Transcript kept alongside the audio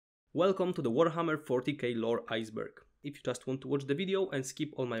Welcome to the Warhammer 40k lore Iceberg. If you just want to watch the video and skip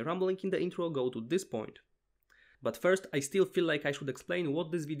all my rambling in the intro, go to this point. But first, I still feel like I should explain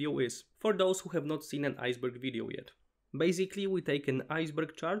what this video is, for those who have not seen an iceberg video yet. Basically, we take an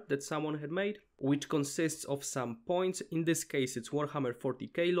iceberg chart that someone had made, which consists of some points, in this case it's Warhammer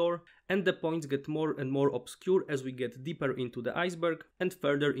 40k lore, and the points get more and more obscure as we get deeper into the iceberg and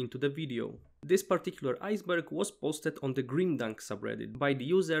further into the video. This particular iceberg was posted on the Grimdunk subreddit by the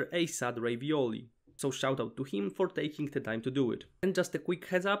user Asad Ravioli, so shout out to him for taking the time to do it. And just a quick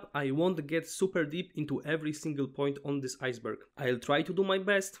heads up, I won't get super deep into every single point on this iceberg. I'll try to do my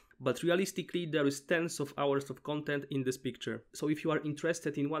best, but realistically there is tens of hours of content in this picture. So if you are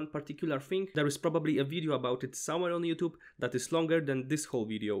interested in one particular thing, there is probably a video about it somewhere on YouTube that is longer than this whole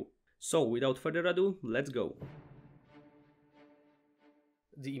video. So without further ado, let's go.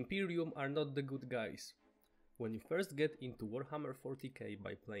 The Imperium are not the good guys. When you first get into Warhammer 40k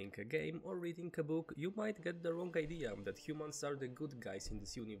by playing a game or reading a book, you might get the wrong idea that humans are the good guys in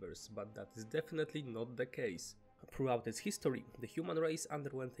this universe, but that is definitely not the case. Throughout its history, the human race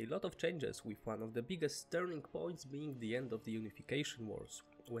underwent a lot of changes, with one of the biggest turning points being the end of the Unification Wars,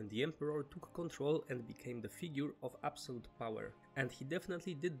 when the Emperor took control and became the figure of absolute power. And he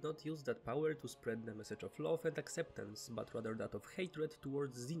definitely did not use that power to spread the message of love and acceptance, but rather that of hatred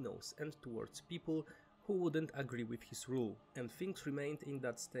towards Xenos and towards people who wouldn't agree with his rule. And things remained in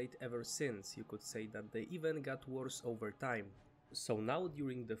that state ever since. You could say that they even got worse over time. So now,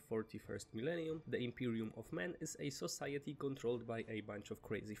 during the 41st millennium, the Imperium of Men is a society controlled by a bunch of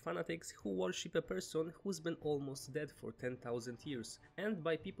crazy fanatics who worship a person who's been almost dead for 10,000 years, and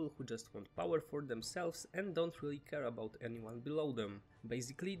by people who just want power for themselves and don't really care about anyone below them.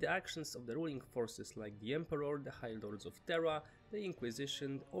 Basically, the actions of the ruling forces like the Emperor, the High Lords of Terra, the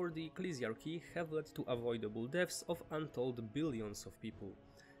Inquisition or the Ecclesiarchy have led to avoidable deaths of untold billions of people.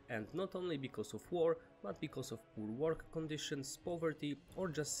 And not only because of war, but because of poor work conditions, poverty, or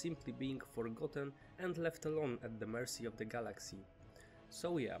just simply being forgotten and left alone at the mercy of the galaxy.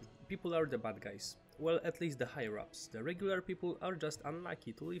 So yeah, people are the bad guys. Well, at least the higher-ups. The regular people are just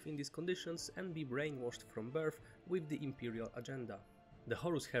unlucky to live in these conditions and be brainwashed from birth with the imperial agenda. The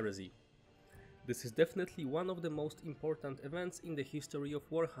Horus Heresy. This is definitely one of the most important events in the history of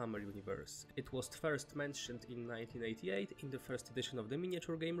Warhammer universe. It was first mentioned in 1988 in the first edition of the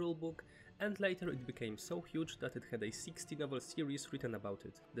miniature game rulebook, and later it became so huge that it had a 60-novel series written about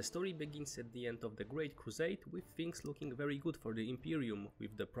it. The story begins at the end of the Great Crusade, with things looking very good for the Imperium,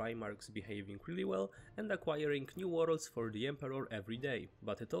 with the Primarchs behaving really well and acquiring new worlds for the Emperor every day.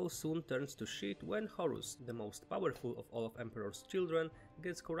 But it all soon turns to shit when Horus, the most powerful of all of Emperor's children,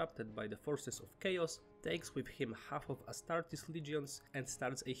 gets corrupted by the forces of chaos, takes with him half of Astartes' legions and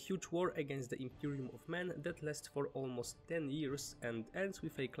starts a huge war against the Imperium of Men that lasts for almost 10 years and ends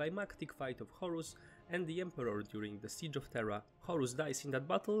with a climactic fight of Horus and the Emperor during the Siege of Terra. Horus dies in that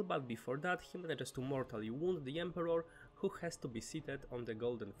battle, but before that he manages to mortally wound the Emperor, who has to be seated on the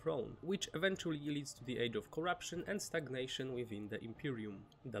Golden Throne, which eventually leads to the age of corruption and stagnation within the Imperium.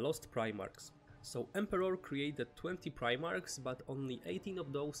 The Lost Primarchs. So Emperor created 20 Primarchs, but only 18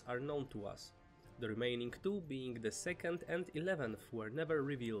 of those are known to us. The remaining 2, being the 2nd and 11th, were never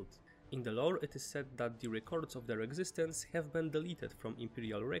revealed. In the lore it is said that the records of their existence have been deleted from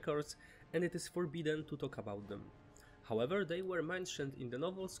Imperial records and it is forbidden to talk about them. However, they were mentioned in the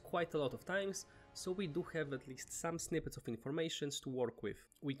novels quite a lot of times, so we do have at least some snippets of information to work with.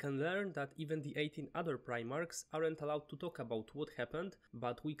 We can learn that even the 18 other Primarchs aren't allowed to talk about what happened,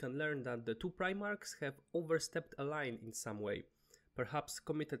 but we can learn that the 2 Primarchs have overstepped a line in some way, perhaps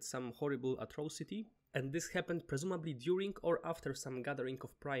committed some horrible atrocity, and this happened presumably during or after some gathering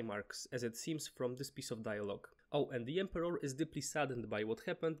of Primarchs, as it seems from this piece of dialogue. Oh, and the Emperor is deeply saddened by what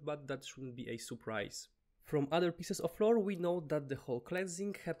happened, but that shouldn't be a surprise. From other pieces of lore we know that the whole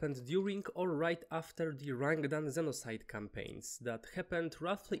cleansing happened during or right after the Rangdan Xenocide campaigns that happened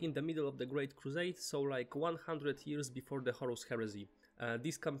roughly in the middle of the Great Crusade, so like 100 years before the Horus Heresy.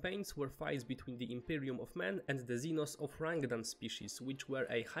 These campaigns were fights between the Imperium of Men and the Xenos of Rangdan species, which were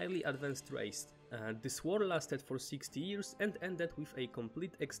a highly advanced race. This war lasted for 60 years and ended with a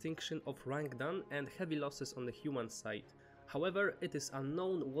complete extinction of Rangdan and heavy losses on the human side. However, it is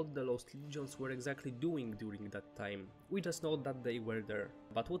unknown what the Lost Legions were exactly doing during that time. We just know that they were there.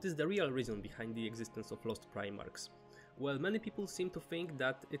 But what is the real reason behind the existence of Lost Primarchs? Well, many people seem to think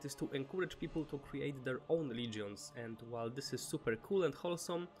that it is to encourage people to create their own legions, and while this is super cool and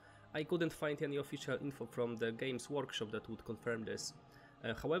wholesome, I couldn't find any official info from the Games Workshop that would confirm this.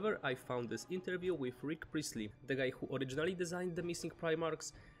 However, I found this interview with Rick Priestley, the guy who originally designed the missing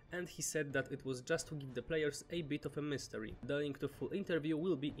Primarchs, and he said that it was just to give the players a bit of a mystery. The link to full interview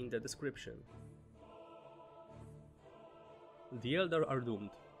will be in the description. The Eldar are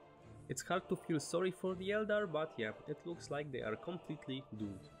doomed. It's hard to feel sorry for the Eldar, but yeah, it looks like they are completely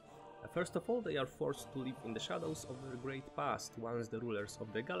doomed. First of all, they are forced to live in the shadows of their great past, once the rulers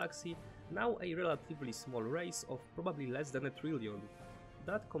of the galaxy, now a relatively small race of probably less than 1 trillion.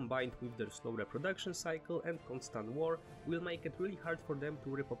 That, combined with their slow reproduction cycle and constant war, will make it really hard for them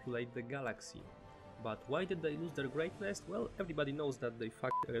to repopulate the galaxy. But why did they lose their greatness? Well, everybody knows that they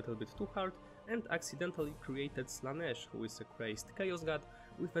fucked a little bit too hard and accidentally created Slaanesh, who is a crazed chaos god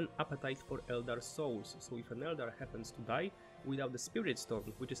with an appetite for Eldar souls. So if an Eldar happens to die without the Spirit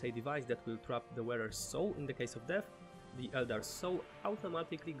Stone, which is a device that will trap the wearer's soul in the case of death, the Eldar's soul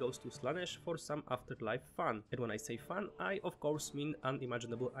automatically goes to Slaanesh for some afterlife fun. And when I say fun, I of course mean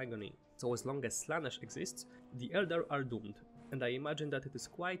unimaginable agony. So as long as Slaanesh exists, the Eldar are doomed. And I imagine that it is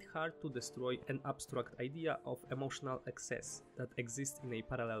quite hard to destroy an abstract idea of emotional excess that exists in a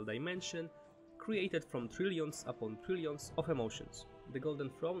parallel dimension, created from trillions upon trillions of emotions. The Golden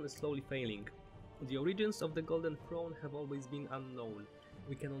Throne is slowly failing. The origins of the Golden Throne have always been unknown.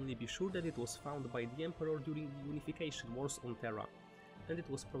 We can only be sure that it was found by the Emperor during the Unification Wars on Terra, and it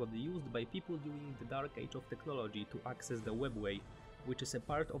was probably used by people during the Dark Age of technology to access the Webway, which is a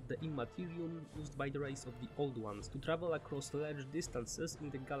part of the Immaterium used by the race of the Old Ones to travel across large distances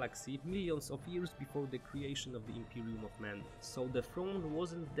in the galaxy millions of years before the creation of the Imperium of Man. So the throne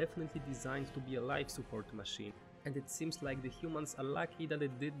wasn't definitely designed to be a life support machine, and it seems like the humans are lucky that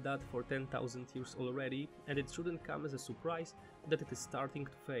it did that for 10,000 years already, and it shouldn't come as a surprise that it is starting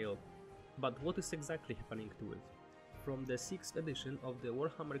to fail. But what is exactly happening to it? From the 6th edition of the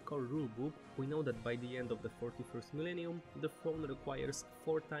Warhammer Core rulebook, we know that by the end of the 41st millennium, the throne requires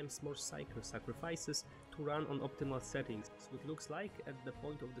 4 times more Psyker sacrifices to run on optimal settings. So it looks like, at the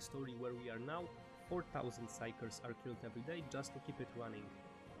point of the story where we are now, 4,000 Psykers are killed every day just to keep it running.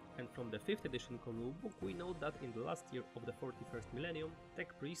 And from the 5th edition core rulebook, we know that in the last year of the 41st millennium,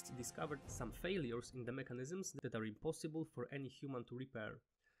 tech priests discovered some failures in the mechanisms that are impossible for any human to repair.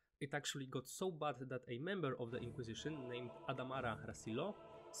 It actually got so bad that a member of the Inquisition named Adamara Rasilo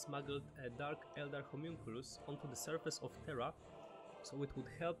smuggled a Dark Eldar homunculus onto the surface of Terra so it would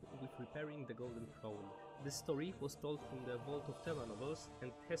help with repairing the Golden Throne. This story was told in the Vault of Terra novels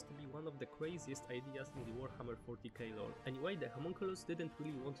and has to be one of the craziest ideas in the Warhammer 40k lore. Anyway, the homunculus didn't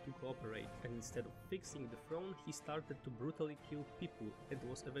really want to cooperate, and instead of fixing the throne, he started to brutally kill people and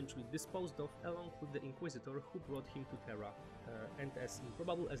was eventually disposed of along with the Inquisitor who brought him to Terra. And as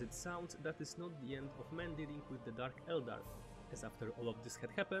improbable as it sounds, that is not the end of men dealing with the Dark Eldar, as after all of this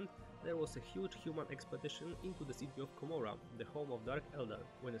had happened, there was a huge human expedition into the city of Komora, the home of Dark Eldar,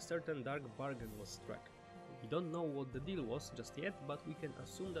 when a certain dark bargain was struck. We don't know what the deal was just yet, but we can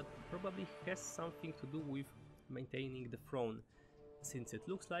assume that it probably has something to do with maintaining the throne, since it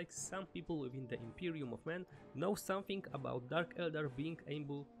looks like some people within the Imperium of Men know something about Dark Eldar being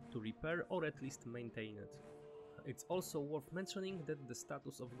able to repair or at least maintain it. It's also worth mentioning that the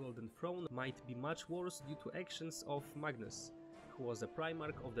status of Golden Throne might be much worse due to actions of Magnus, who was a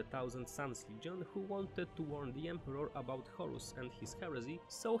Primarch of the Thousand Suns Legion who wanted to warn the Emperor about Horus and his heresy,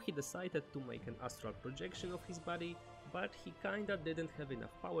 so he decided to make an astral projection of his body, but he kinda didn't have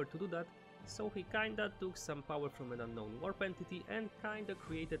enough power to do that, so he kinda took some power from an unknown warp entity and kinda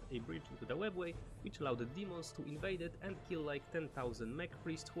created a bridge into the Webway, which allowed the demons to invade it and kill like 10,000 mech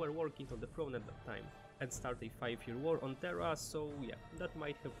priests who were working on the throne at that time, and start a 5-year war on Terra, so yeah, that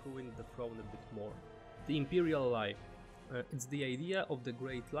might have ruined the throne a bit more. The Imperial Lie. It's the idea of the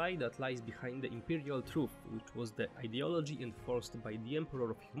great lie that lies behind the Imperial Truth, which was the ideology enforced by the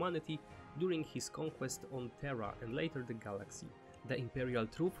Emperor of Humanity during his conquest on Terra and later the galaxy. The Imperial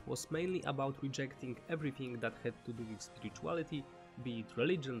Truth was mainly about rejecting everything that had to do with spirituality, be it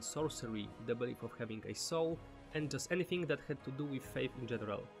religion, sorcery, the belief of having a soul, and just anything that had to do with faith in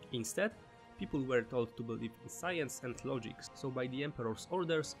general. Instead, people were told to believe in science and logic, so by the Emperor's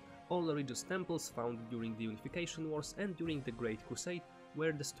orders, all religious temples found during the Unification Wars and during the Great Crusade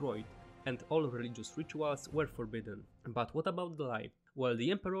were destroyed, and all religious rituals were forbidden. But what about the lie? Well, the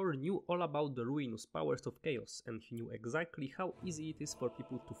Emperor knew all about the ruinous powers of chaos, and he knew exactly how easy it is for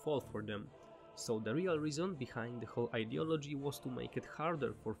people to fall for them. So the real reason behind the whole ideology was to make it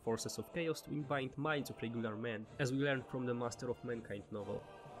harder for forces of chaos to bind minds of regular men, as we learned from the Master of Mankind novel.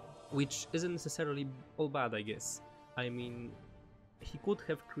 Which isn't necessarily all bad, I guess. I mean, he could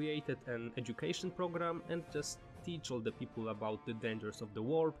have created an education program and just teach all the people about the dangers of the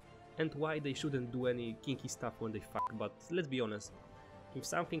warp and why they shouldn't do any kinky stuff when they fuck, but let's be honest, if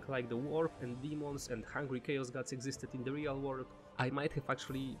something like the warp and demons and hungry chaos gods existed in the real world, I might have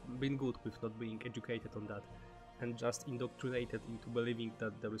actually been good with not being educated on that, and just indoctrinated into believing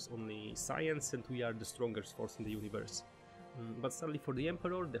that there is only science and we are the strongest force in the universe. But sadly for the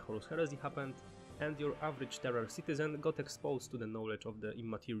Emperor, the Horus Heresy happened, and your average Terrar citizen got exposed to the knowledge of the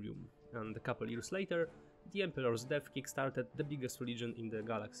Immaterium, and a couple years later, the Emperor's death kickstarted the biggest religion in the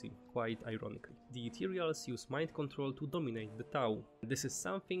galaxy, quite ironically. The Ethereals use mind control to dominate the Tau. This is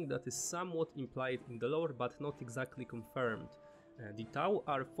something that is somewhat implied in the lore but not exactly confirmed. The Tau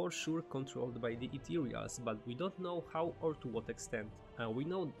are for sure controlled by the Ethereals, but we don't know how or to what extent. We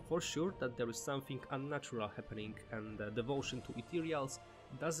know for sure that there is something unnatural happening, and devotion to Ethereals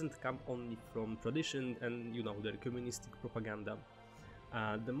doesn't come only from tradition and, you know, their communistic propaganda.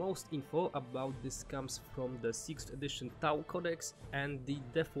 The most info about this comes from the 6th edition Tau Codex and the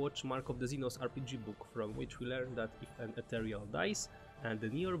Deathwatch Mark of the Xenos RPG book, from which we learn that if an Ethereal dies, and the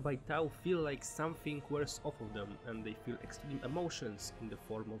nearby Tau feel like something wears off of them, and they feel extreme emotions in the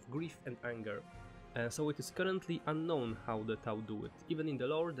form of grief and anger. So it is currently unknown how the Tau do it. Even in the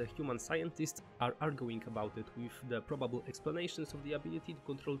lore, the human scientists are arguing about it, with the probable explanations of the ability to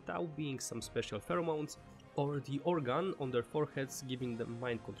control Tau being some special pheromones, or the organ on their foreheads giving them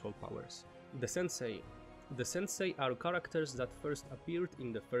mind control powers. The Sensei. The Sensei are characters that first appeared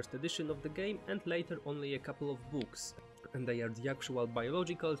in the first edition of the game and later only a couple of books, and they are the actual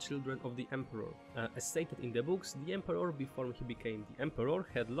biological children of the Emperor. As stated in the books, the Emperor, before he became the Emperor,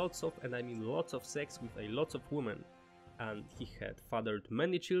 had lots of, and I mean lots of, sex with a lots of women, and he had fathered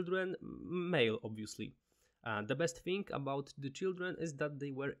many children, male obviously. The best thing about the children is that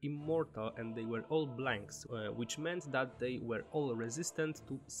they were immortal and they were all blanks, which meant that they were all resistant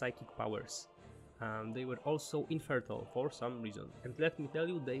to psychic powers. They were also infertile for some reason. And let me tell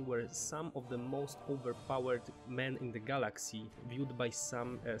you, they were some of the most overpowered men in the galaxy, viewed by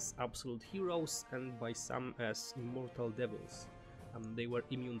some as absolute heroes and by some as immortal devils. They were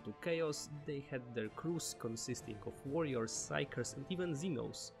immune to chaos, they had their crews consisting of warriors, psychers and even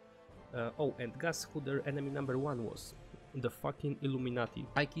Xenos. Oh, and guess who their enemy number 1 was? The fucking Illuminati.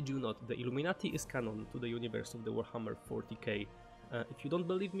 I kid you not, the Illuminati is canon to the universe of the Warhammer 40k. If you don't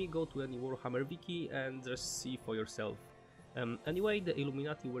believe me, go to any Warhammer wiki and just see for yourself. Anyway, the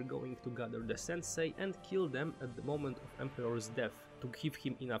Illuminati were going to gather the Sensei and kill them at the moment of Emperor's death, to give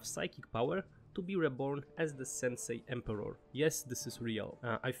him enough psychic power to be reborn as the Sensei Emperor. Yes, this is real.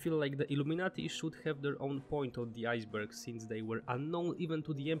 I feel like the Illuminati should have their own point on the iceberg, since they were unknown even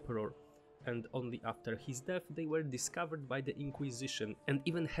to the Emperor, and only after his death they were discovered by the Inquisition, and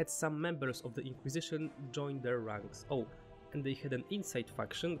even had some members of the Inquisition join their ranks. Oh, and they had an inside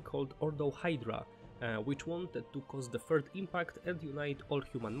faction called Ordo Hydra, which wanted to cause the third impact and unite all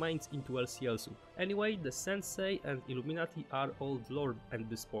human minds into LCL soup. Anyway, the Sensei and Illuminati are old lore at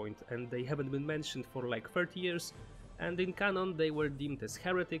this point, and they haven't been mentioned for like 30 years, and in canon they were deemed as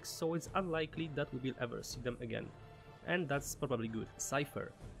heretics, so it's unlikely that we will ever see them again. And that's probably good.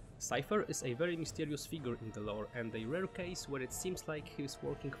 Cypher. Cypher is a very mysterious figure in the lore, and a rare case where it seems like he is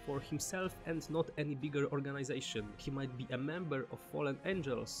working for himself and not any bigger organization. He might be a member of Fallen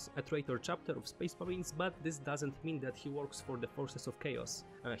Angels, a traitor chapter of Space Marines, but this doesn't mean that he works for the forces of chaos.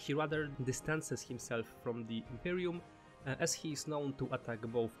 He rather distances himself from the Imperium, as he is known to attack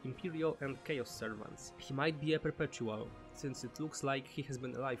both Imperial and Chaos servants. He might be a perpetual, since it looks like he has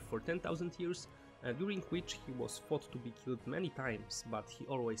been alive for 10,000 years, during which he was thought to be killed many times, but he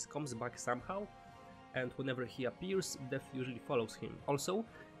always comes back somehow, and whenever he appears, death usually follows him. Also,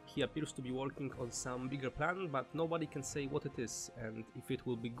 he appears to be working on some bigger plan, but nobody can say what it is, and if it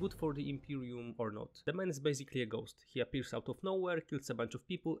will be good for the Imperium or not. The man is basically a ghost. He appears out of nowhere, kills a bunch of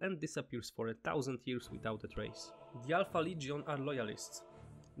people, and disappears for 1,000 years without a trace. The Alpha Legion are loyalists.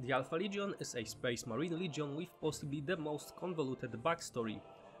 The Alpha Legion is a Space Marine legion with possibly the most convoluted backstory,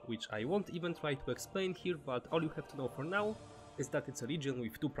 which I won't even try to explain here, but all you have to know for now is that it's a legion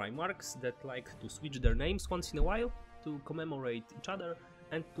with 2 Primarchs that like to switch their names once in a while to commemorate each other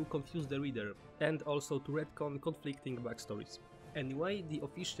and to confuse the reader, and also to retcon conflicting backstories. Anyway, the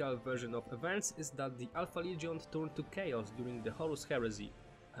official version of events is that the Alpha Legion turned to chaos during the Horus Heresy.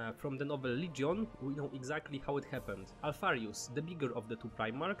 From the novel Legion, we know exactly how it happened. Alpharius, the bigger of the 2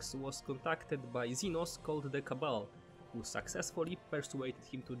 Primarchs, was contacted by Xenos called the Cabal, who successfully persuaded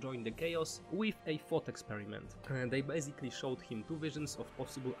him to join the Chaos with a thought experiment. They basically showed him 2 visions of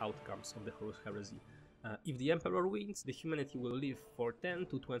possible outcomes of the Horus Heresy. If the Emperor wins, the humanity will live for 10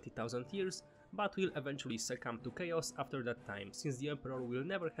 to 20,000 years, but will eventually succumb to chaos after that time, since the Emperor will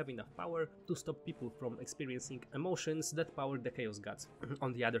never have enough power to stop people from experiencing emotions that power the Chaos Gods.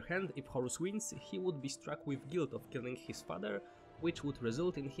 On the other hand, if Horus wins, he would be struck with guilt of killing his father, which would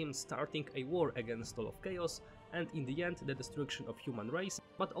result in him starting a war against all of Chaos, and in the end the destruction of human race,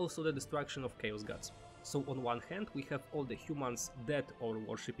 but also the destruction of chaos gods. So on one hand we have all the humans dead or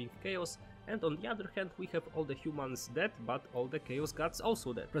worshipping chaos, and on the other hand we have all the humans dead but all the chaos gods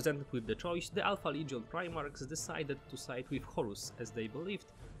also dead. Presented with the choice, the Alpha Legion Primarchs decided to side with Horus, as they believed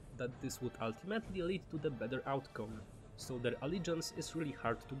that this would ultimately lead to the better outcome. So their allegiance is really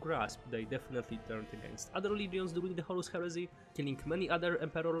hard to grasp. They definitely turned against other legions during the Horus Heresy, killing many other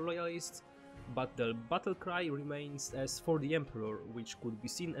Emperor loyalists, but the battle cry remains as for the Emperor, which could be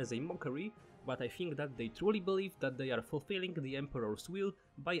seen as a mockery, but I think that they truly believe that they are fulfilling the Emperor's will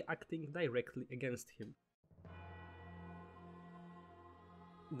by acting directly against him.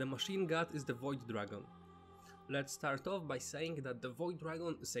 The machine god is the Void Dragon. Let's start off by saying that the Void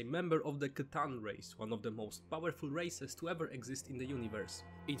Dragon is a member of the Catan race, one of the most powerful races to ever exist in the universe.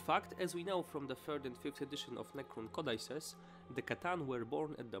 In fact, as we know from the 3rd and 5th edition of Necron Codices, the Catan were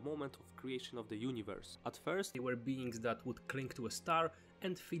born at the moment of creation of the universe. At first, they were beings that would cling to a star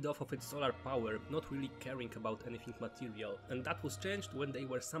and feed off of its solar power, not really caring about anything material. And that was changed when they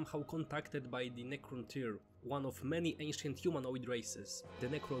were somehow contacted by the Necrontyr, one of many ancient humanoid races. The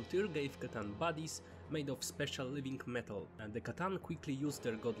Necrontyr gave Catan bodies made of special living metal, and the Catan quickly used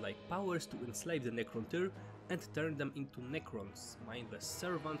their godlike powers to enslave the Necrontyr and turn them into Necrons, mindless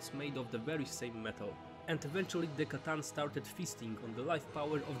servants made of the very same metal. And eventually the Catan started feasting on the life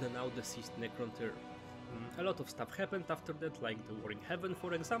power of the now deceased Necrontyr. A lot of stuff happened after that, like the War in Heaven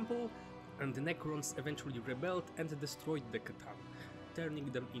for example, and the Necrons eventually rebelled and destroyed the Catan, turning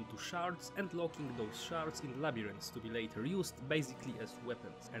them into shards and locking those shards in labyrinths to be later used basically as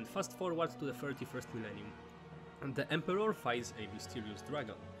weapons. And fast forward to the 31st millennium, and the Emperor fights a mysterious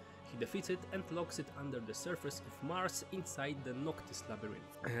dragon. He defeats it and locks it under the surface of Mars inside the Noctis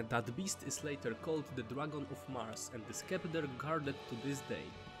labyrinth. That beast is later called the Dragon of Mars and is kept there guarded to this day.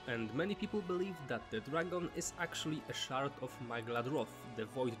 And many people believe that the dragon is actually a shard of Magladroth, the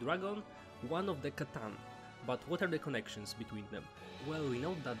Void Dragon, one of the Catan. But what are the connections between them? Well, we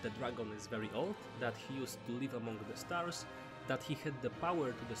know that the dragon is very old, that he used to live among the stars, that he had the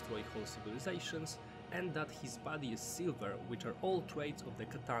power to destroy whole civilizations, and that his body is silver, which are all traits of the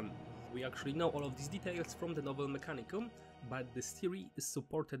Catan. We actually know all of these details from the novel Mechanicum, but this theory is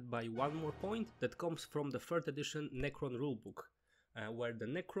supported by one more point that comes from the 3rd edition Necron rulebook, where the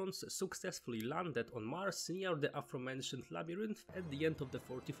Necrons successfully landed on Mars near the aforementioned labyrinth at the end of the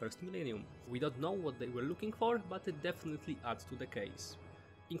 41st millennium. We don't know what they were looking for, but it definitely adds to the case.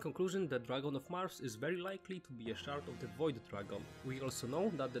 In conclusion, the Dragon of Mars is very likely to be a shard of the Void Dragon. We also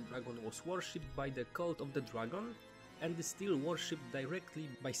know that the dragon was worshipped by the Cult of the Dragon, and is still worshipped directly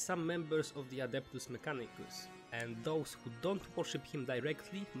by some members of the Adeptus Mechanicus. And those who don't worship him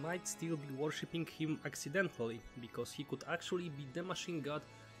directly might still be worshipping him accidentally, because he could actually be the machine god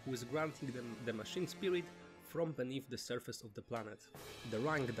who is granting them the machine spirit from beneath the surface of the planet. The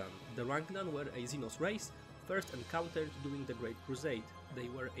Rangdan. The Rangdan were a Xenos race, first encountered during the Great Crusade. They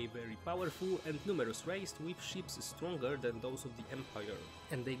were a very powerful and numerous race with ships stronger than those of the Empire,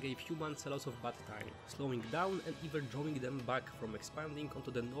 and they gave humans a lot of bad time, slowing down and even drawing them back from expanding onto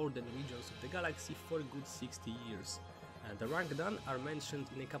the northern regions of the galaxy for a good 60 years. And the Rangdan are mentioned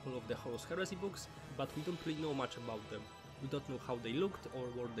in a couple of the Horus Heresy books, but we don't really know much about them. We don't know how they looked or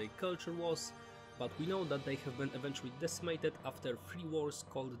what their culture was, but we know that they have been eventually decimated after 3 wars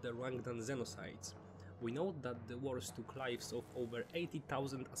called the Rangdan Genocides. We know that the wars took lives of over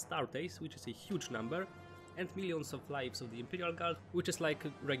 80,000 Astartes, which is a huge number, and millions of lives of the Imperial Guard, which is like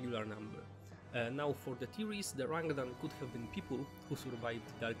a regular number. Now for the theories, the Rangdan could have been people who survived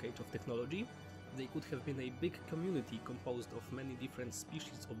the Dark Age of technology. They could have been a big community composed of many different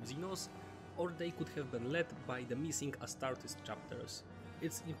species of Xenos, or they could have been led by the missing Astartes chapters.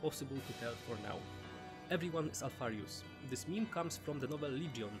 It's impossible to tell for now. Everyone is Alpharius. This meme comes from the novel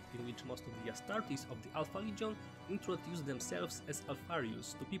Legion, in which most of the Astartes of the Alpha Legion introduce themselves as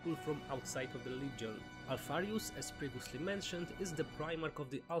Alpharius to people from outside of the Legion. Alpharius, as previously mentioned, is the Primarch of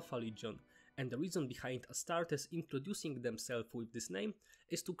the Alpha Legion, and the reason behind Astartes introducing themselves with this name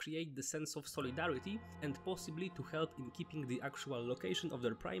is to create the sense of solidarity and possibly to help in keeping the actual location of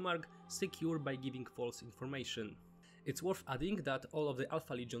their Primarch secure by giving false information. It's worth adding that all of the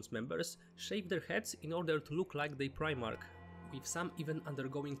Alpha Legion's members shave their heads in order to look like their Primarch, with some even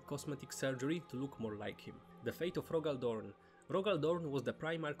undergoing cosmetic surgery to look more like him. The fate of Rogal Dorn. Rogal Dorn was the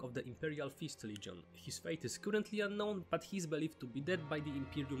Primarch of the Imperial Fist Legion. His fate is currently unknown, but he is believed to be dead by the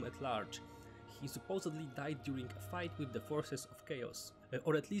Imperium at large. He supposedly died during a fight with the forces of Chaos,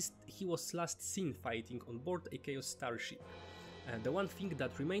 or at least he was last seen fighting on board a Chaos starship. And the one thing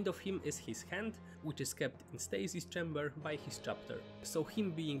that remained of him is his hand, which is kept in stasis chamber by his chapter. So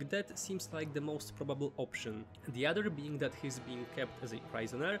him being dead seems like the most probable option. The other being that he's being kept as a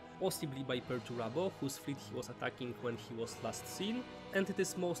prisoner, possibly by Perturabo, whose fleet he was attacking when he was last seen, and it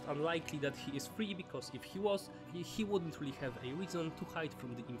is most unlikely that he is free, because if he was, he wouldn't really have a reason to hide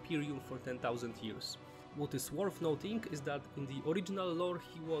from the Imperium for 10,000 years. What is worth noting is that in the original lore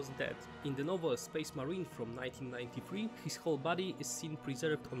he was dead. In the novel Space Marine from 1993, his whole body is seen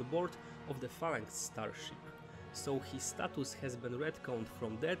preserved on board of the Phalanx starship. So his status has been retconned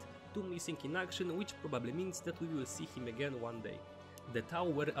from dead to missing in action, which probably means that we will see him again one day. The Tau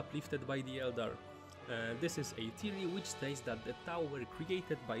were uplifted by the Eldar. This is a theory which states that the Tau were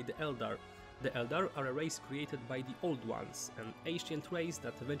created by the Eldar. The Eldar are a race created by the Old Ones, an ancient race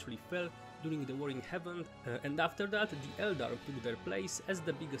that eventually fell during the War in Heaven, and after that the Eldar took their place as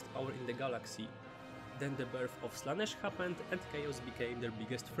the biggest power in the galaxy. Then the birth of Slaanesh happened and Chaos became their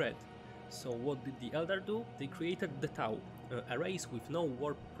biggest threat. So what did the Eldar do? They created the Tau, a race with no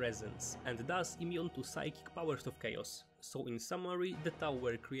warp presence, and thus immune to psychic powers of Chaos. So in summary, the Tau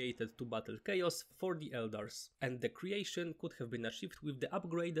were created to battle Chaos for the Eldars, and the creation could have been achieved with the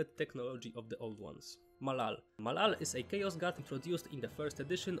upgraded technology of the Old Ones. Malal. Malal is a Chaos god introduced in the first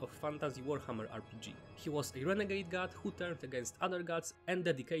edition of Fantasy Warhammer RPG. He was a renegade god who turned against other gods and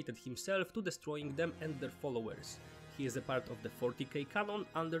dedicated himself to destroying them and their followers. He is a part of the 40k canon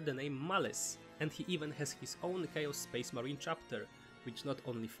under the name Malice, and he even has his own Chaos Space Marine chapter, which not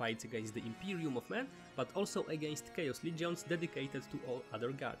only fights against the Imperium of Men, but also against Chaos Legions dedicated to all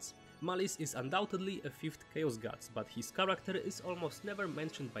other gods. Malice is undoubtedly a 5th Chaos god, but his character is almost never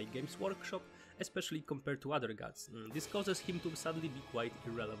mentioned by Games Workshop, especially compared to other gods. This causes him to sadly be quite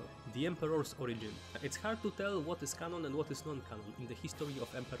irrelevant. The Emperor's origin. It's hard to tell what is canon and what is non-canon in the history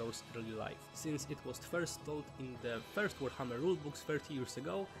of Emperor's early life, since it was first told in the first Warhammer rulebooks 30 years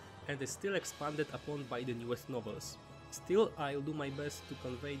ago and is still expanded upon by the newest novels. Still, I'll do my best to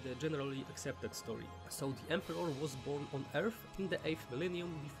convey the generally accepted story. So the Emperor was born on Earth in the 8th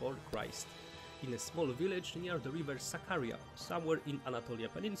millennium before Christ, in a small village near the river Sakarya, somewhere in Anatolia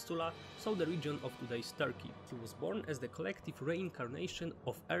Peninsula, so the region of today's Turkey. He was born as the collective reincarnation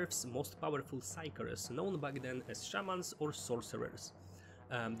of Earth's most powerful psychers, known back then as shamans or sorcerers.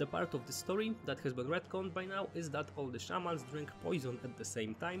 The part of the story that has been retconned by now is that all the shamans drank poison at the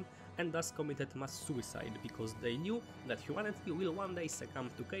same time and thus committed mass suicide, because they knew that humanity will one day succumb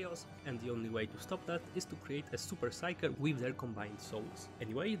to chaos, and the only way to stop that is to create a super psyker with their combined souls.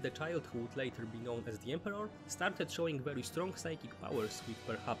 Anyway, the child, who would later be known as the Emperor, started showing very strong psychic powers, with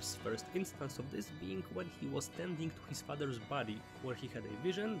perhaps first instance of this being when he was tending to his father's body, where he had a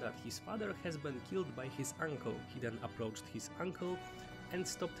vision that his father has been killed by his uncle. He then approached his uncle and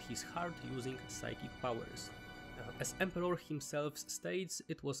stopped his heart using psychic powers. As Emperor himself states,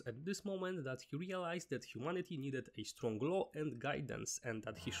 it was at this moment that he realized that humanity needed a strong law and guidance, and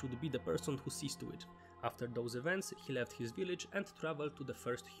that he should be the person who sees to it. After those events, he left his village and traveled to the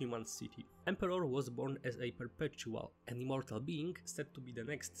first human city. Emperor was born as a perpetual, an immortal being said to be the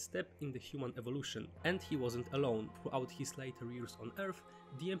next step in the human evolution. And he wasn't alone. Throughout his later years on Earth,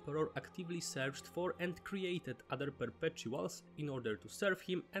 the Emperor actively searched for and created other perpetuals in order to serve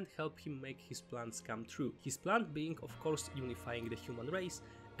him and help him make his plans come true. His plan being, of course, unifying the human race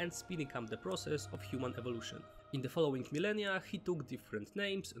and speeding up the process of human evolution. In the following millennia, he took different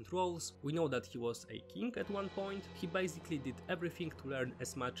names and roles. We know that he was a king at one point. He basically did everything to learn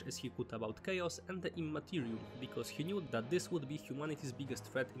as much as he could about chaos and the Immaterium, because he knew that this would be humanity's biggest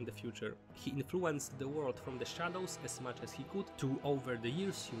threat in the future. He influenced the world from the shadows as much as he could to, over the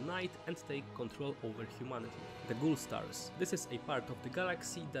years, unite and take control over humanity. The Ghoul Stars. This is a part of the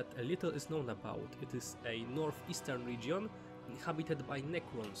galaxy that a little is known about. It is a northeastern region inhabited by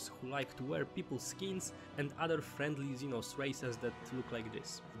Necrons, who like to wear people's skins and other friendly Xenos races that look like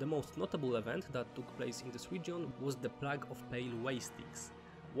this. The most notable event that took place in this region was the Plague of Pale Wastings.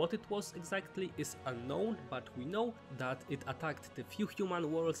 What it was exactly is unknown, but we know that it attacked the few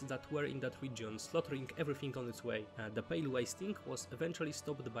human worlds that were in that region, slaughtering everything on its way. The Pale Wasting was eventually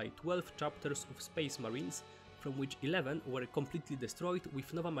stopped by 12 chapters of Space Marines, from which 11 were completely destroyed,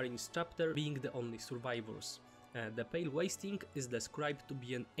 with Nova Marines chapter being the only survivors. The Pale Wasting is described to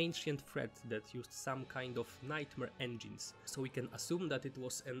be an ancient threat that used some kind of nightmare engines, so we can assume that it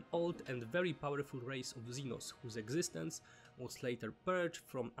was an old and very powerful race of Xenos, whose existence was later purged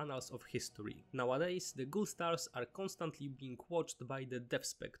from annals of history. Nowadays, the Ghoul Stars are constantly being watched by the Death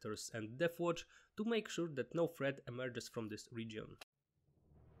Spectres and Deathwatch to make sure that no threat emerges from this region.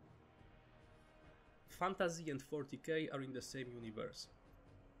 Fantasy and 40k are in the same universe.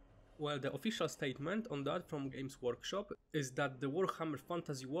 Well, the official statement on that from Games Workshop is that the Warhammer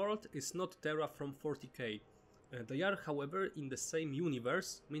fantasy world is not Terra from 40k. They are, however, in the same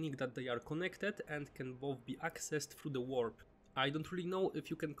universe, meaning that they are connected and can both be accessed through the warp. I don't really know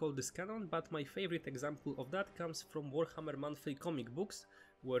if you can call this canon, but my favorite example of that comes from Warhammer monthly comic books,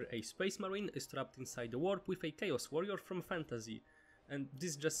 where a space marine is trapped inside the warp with a chaos warrior from fantasy. And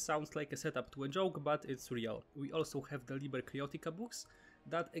this just sounds like a setup to a joke, but it's real. We also have the Liber Creatica books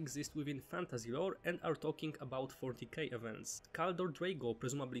that exist within fantasy lore and are talking about 40k events. Kaldor Drago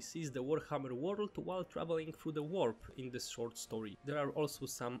presumably sees the Warhammer world while traveling through the warp in this short story. There are also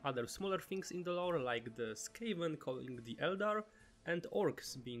some other smaller things in the lore, like the Skaven calling the Eldar and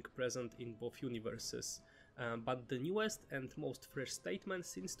orcs being present in both universes. But the newest and most fresh statement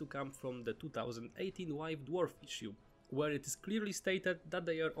seems to come from the 2018 White Dwarf issue, where it is clearly stated that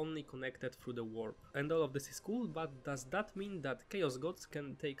they are only connected through the warp. And all of this is cool, but does that mean that Chaos Gods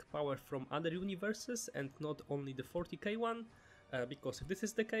can take power from other universes and not only the 40k one? Because if this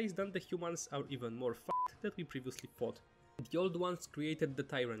is the case, then the humans are even more fucked than we previously thought. The Old Ones created the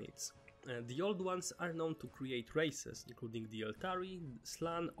Tyranids. The Old Ones are known to create races, including the Eltari,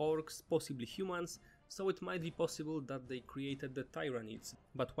 Slan, Orcs, possibly humans, so it might be possible that they created the Tyranids.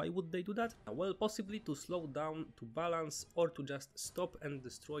 But why would they do that? Well, possibly to slow down, to balance, or to just stop and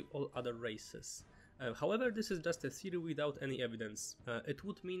destroy all other races. However, this is just a theory without any evidence. It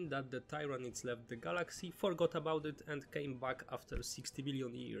would mean that the Tyranids left the galaxy, forgot about it, and came back after 60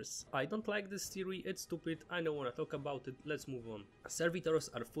 million years. I don't like this theory, it's stupid, I don't wanna talk about it, let's move on.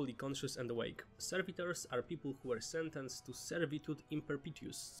 Servitors are fully conscious and awake. Servitors are people who are sentenced to servitude in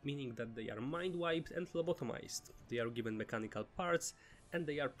perpetuus, meaning that they are mind-wiped and lobotomized. They are given mechanical parts, and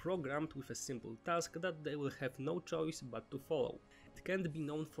they are programmed with a simple task that they will have no choice but to follow. It can't be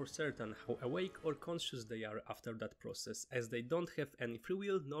known for certain how awake or conscious they are after that process, as they don't have any free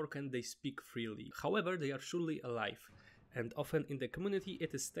will nor can they speak freely. However, they are surely alive, and often in the community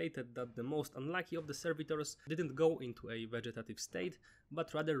it is stated that the most unlucky of the servitors didn't go into a vegetative state,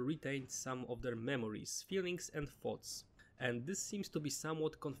 but rather retained some of their memories, feelings and thoughts. And this seems to be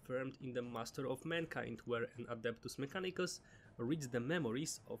somewhat confirmed in the Master of Mankind, where an Adeptus Mechanicus reads the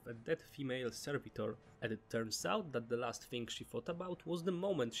memories of a dead female servitor, and it turns out that the last thing she thought about was the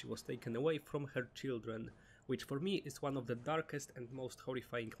moment she was taken away from her children, which for me is one of the darkest and most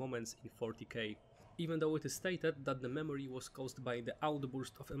horrifying moments in 40k. Even though it is stated that the memory was caused by the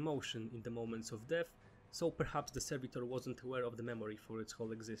outburst of emotion in the moments of death, so perhaps the servitor wasn't aware of the memory for its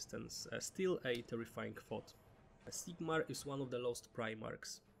whole existence. Still a terrifying thought. Sigmar is one of the lost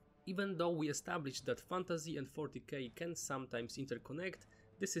Primarchs. Even though we established that fantasy and 40k can sometimes interconnect,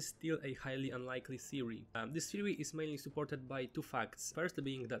 this is still a highly unlikely theory. This theory is mainly supported by two facts. First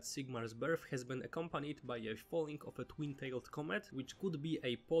being that Sigmar's birth has been accompanied by a falling of a twin-tailed comet, which could be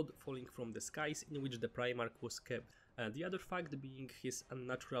a pod falling from the skies in which the Primarch was kept. The other fact being his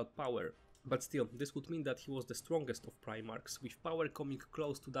unnatural power. But still, this would mean that he was the strongest of Primarchs, with power coming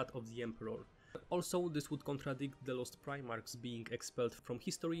close to that of the Emperor. Also, this would contradict the Lost Primarchs being expelled from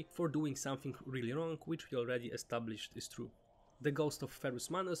history for doing something really wrong, which we already established is true. The ghost of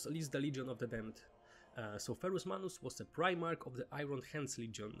Ferrus Manus leads the Legion of the Damned. So Ferrus Manus was a Primarch of the Iron Hands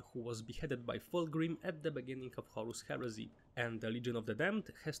Legion, who was beheaded by Fulgrim at the beginning of Horus Heresy, and the Legion of the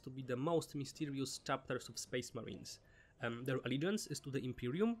Damned has to be the most mysterious chapters of Space Marines. Their allegiance is to the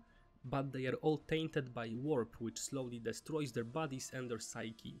Imperium, but they are all tainted by warp, which slowly destroys their bodies and their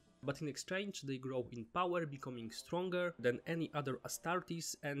psyche. But in exchange they grow in power, becoming stronger than any other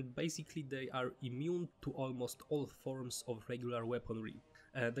Astartes, and basically they are immune to almost all forms of regular weaponry.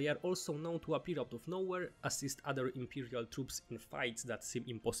 They are also known to appear out of nowhere, assist other Imperial troops in fights that seem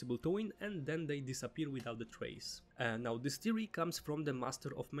impossible to win, and then they disappear without a trace. Now this theory comes from the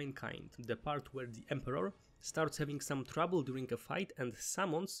Master of Mankind, the part where the Emperor starts having some trouble during a fight and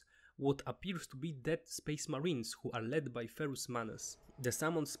summons what appears to be dead Space Marines who are led by Ferrus Manus. The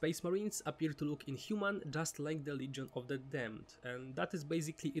summoned Space Marines appear to look inhuman, just like the Legion of the Damned, and that is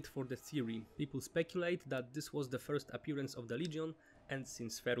basically it for the theory. People speculate that this was the first appearance of the Legion, and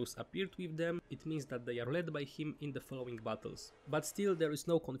since Ferrus appeared with them, it means that they are led by him in the following battles. But still, there is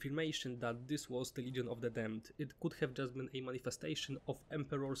no confirmation that this was the Legion of the Damned. It could have just been a manifestation of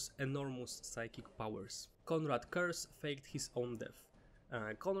Emperor's enormous psychic powers. Konrad Curze faked his own death.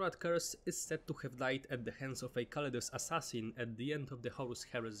 Konrad Curze is said to have died at the hands of a Khalidus assassin at the end of the Horus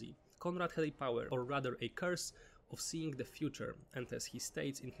Heresy. Konrad had a power, or rather a curse, of seeing the future, and as he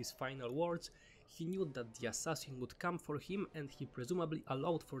states in his final words, He knew that the assassin would come for him, and he presumably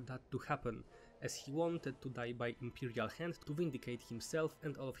allowed for that to happen, as he wanted to die by Imperial hand to vindicate himself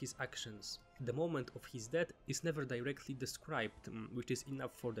and all of his actions. The moment of his death is never directly described, which is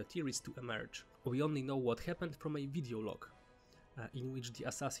enough for the theories to emerge. We only know what happened from a video log, in which the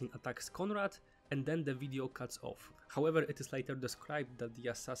assassin attacks Conrad and then the video cuts off. However, it is later described that the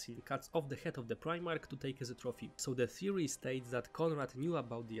assassin cuts off the head of the Primarch to take as a trophy. So the theory states that Conrad knew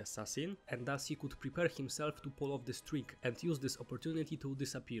about the assassin, and thus he could prepare himself to pull off this trick and use this opportunity to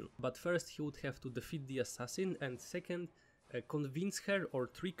disappear. But first he would have to defeat the assassin, and second, convince her or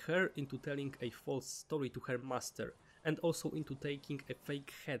trick her into telling a false story to her master, and also into taking a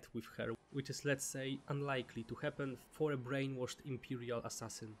fake head with her, which is, let's say, unlikely to happen for a brainwashed Imperial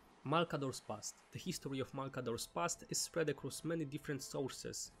assassin. Malcador's past. The history of Malcador's past is spread across many different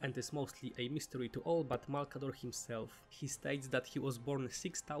sources and is mostly a mystery to all but Malcador himself. He states that he was born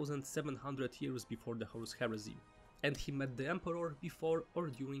 6,700 years before the Horus Heresy, and he met the Emperor before or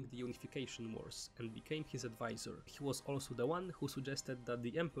during the Unification Wars and became his advisor. He was also the one who suggested that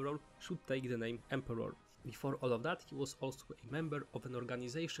the Emperor should take the name Emperor. Before all of that, he was also a member of an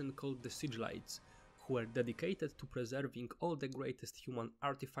organization called the Sigilites, who were dedicated to preserving all the greatest human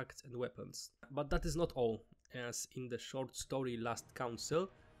artifacts and weapons. But that is not all, as in the short story Last Council,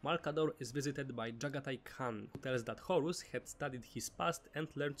 Malcador is visited by Jagatai Khan, who tells that Horus had studied his past and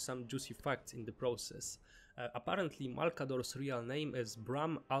learned some juicy facts in the process. Apparently Malcador's real name is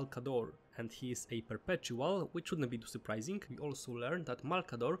Bram Al-Kador, and he is a perpetual, which shouldn't be too surprising. We also learned that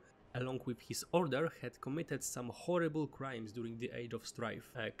Malcador, along with his order, had committed some horrible crimes during the Age of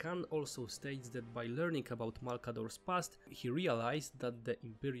Strife. Khan also states that by learning about Malcador's past, he realized that the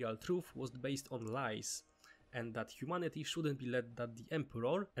Imperial truth was based on lies, and that humanity shouldn't be led by the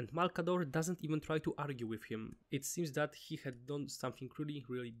Emperor, and Malcador doesn't even try to argue with him. It seems that he had done something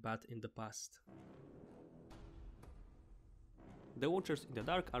really bad in the past. The Watchers in the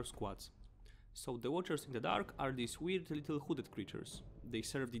Dark are squads. So the Watchers in the Dark are these weird little hooded creatures. They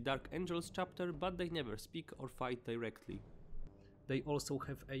serve the Dark Angels chapter, but they never speak or fight directly. They also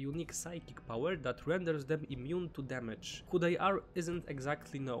have a unique psychic power that renders them immune to damage. Who they are isn't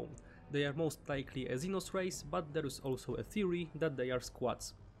exactly known. They are most likely a Xenos race, but there is also a theory that they are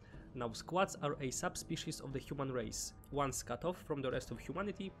squads. Now, squads are a subspecies of the human race, once cut off from the rest of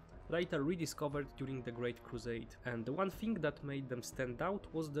humanity, later rediscovered during the Great Crusade, and the one thing that made them stand out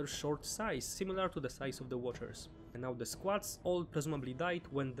was their short size, similar to the size of the Watchers. And now the squads all presumably died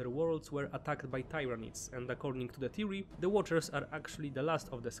when their worlds were attacked by Tyranids, and according to the theory, the Watchers are actually the last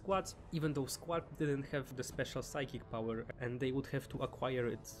of the squads, even though squads didn't have the special psychic power and they would have to acquire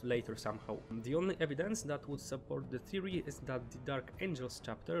it later somehow. The only evidence that would support the theory is that the Dark Angels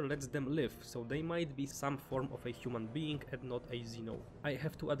chapter lets them live, so they might be some form of a human being and not a Xeno. I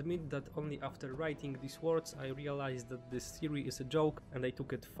have to admit that only after writing these words I realized that this theory is a joke and I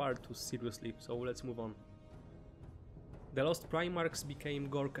took it far too seriously, so let's move on. The Lost Primarchs became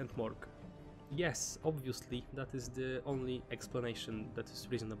Gork and Mork. Yes, obviously, that is the only explanation that is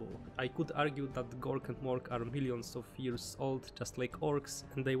reasonable. I could argue that Gork and Mork are millions of years old, just like orcs,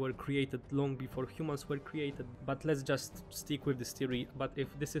 and they were created long before humans were created, but let's just stick with this theory. But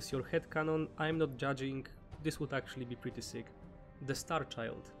if this is your headcanon, I'm not judging, this would actually be pretty sick. The Star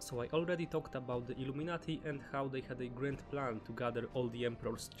Child. So I already talked about the Illuminati and how they had a grand plan to gather all the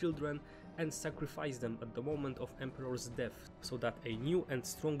Emperor's children and sacrifice them at the moment of Emperor's death, so that a new and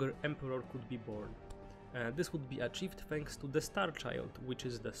stronger Emperor could be born. This would be achieved thanks to the Star Child, which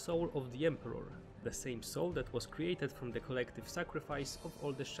is the soul of the Emperor, the same soul that was created from the collective sacrifice of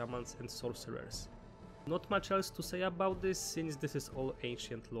all the shamans and sorcerers. Not much else to say about this, since this is all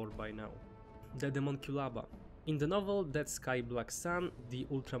ancient lore by now. The Demonculaba. In the novel Dead Sky Black Sun, the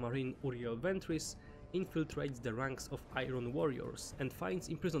Ultramarine Uriel Ventris infiltrates the ranks of Iron Warriors and finds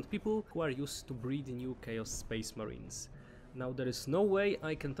imprisoned people who are used to breed new Chaos Space Marines. Now there is no way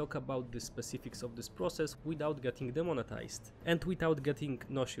I can talk about the specifics of this process without getting demonetized, and without getting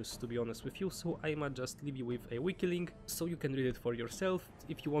nauseous, to be honest with you, so I might just leave you with a wiki link so you can read it for yourself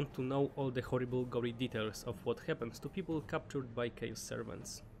if you want to know all the horrible gory details of what happens to people captured by Chaos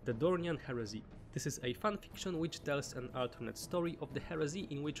Servants. The Dornian Heresy. This is a fanfiction which tells an alternate story of the heresy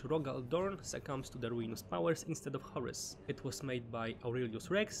in which Rogal Dorn succumbs to the ruinous powers instead of Horus. It was made by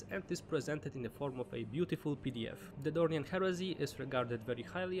Aurelius Rex and is presented in the form of a beautiful PDF. The Dornian heresy is regarded very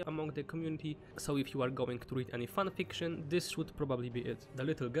highly among the community, so if you are going to read any fanfiction, this should probably be it. The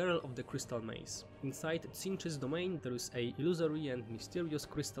Little Girl of the Crystal Maze. Inside Tzeentch's domain there is a illusory and mysterious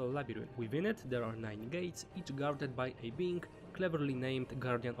crystal labyrinth. Within it there are 9 gates, each guarded by a being cleverly named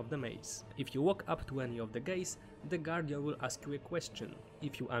Guardian of the Maze. If you walk up to any of the gates, the Guardian will ask you a question.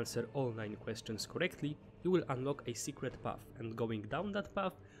 If you answer all 9 questions correctly, you will unlock a secret path, and going down that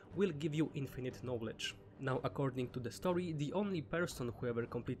path will give you infinite knowledge. Now, according to the story, the only person who ever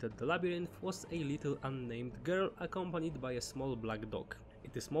completed the labyrinth was a little unnamed girl accompanied by a small black dog.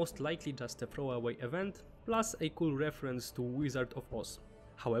 It is most likely just a throwaway event, plus a cool reference to Wizard of Oz.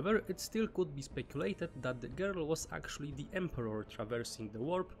 However, it still could be speculated that the girl was actually the Emperor traversing the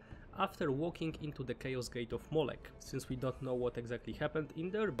warp after walking into the Chaos Gate of Molech, since we don't know what exactly happened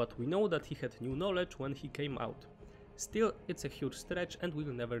in there, but we know that he had new knowledge when he came out. Still, it's a huge stretch and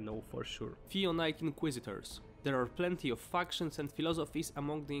we'll never know for sure. Theonite Inquisitors. There are plenty of factions and philosophies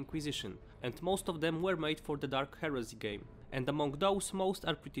among the Inquisition, and most of them were made for the Dark Heresy game. And among those, most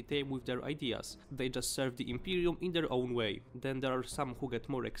are pretty tame with their ideas, they just serve the Imperium in their own way. Then there are some who get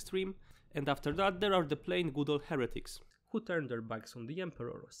more extreme, and after that there are the plain good old heretics, who turn their backs on the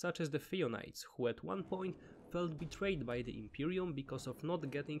Emperor, such as the Theonites, who at one point felt betrayed by the Imperium because of not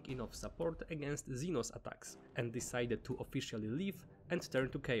getting enough support against Xenos attacks, and decided to officially leave and turn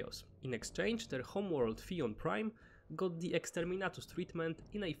to Chaos. In exchange, their homeworld Theon Prime got the Exterminatus treatment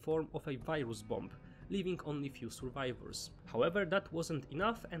in a form of a virus bomb, leaving only few survivors. However, that wasn't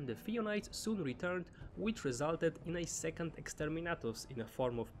enough and the Theonites soon returned, which resulted in a second Exterminatus in a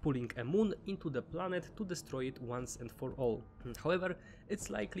form of pulling a moon into the planet to destroy it once and for all. However, it's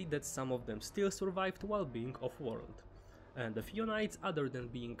likely that some of them still survived while being off-world. And the Theonites, other than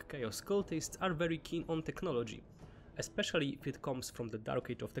being Chaos cultists, are very keen on technology, especially if it comes from the Dark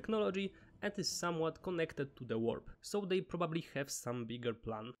Age of technology and is somewhat connected to the warp, so they probably have some bigger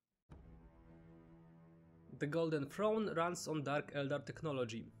plan. The Golden Throne runs on Dark Eldar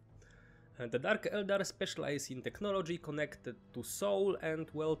technology. The Dark Eldar specialize in technology connected to soul and,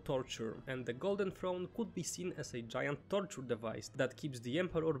 well, torture, and the Golden Throne could be seen as a giant torture device that keeps the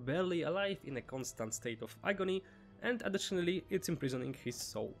Emperor barely alive in a constant state of agony, and additionally it's imprisoning his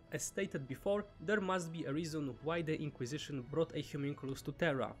soul. As stated before, there must be a reason why the Inquisition brought a homunculus to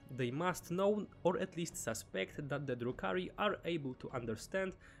Terra. They must know, or at least suspect, that the Drukhari are able to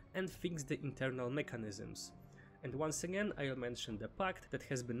understand and fix the internal mechanisms. And once again I'll mention the pact that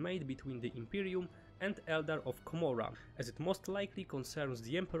has been made between the Imperium and Eldar of Komorra, as it most likely concerns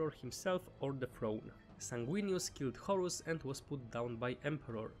the Emperor himself or the throne. Sanguinius killed Horus and was put down by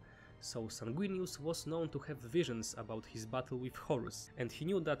Emperor. So Sanguinius was known to have visions about his battle with Horus, and he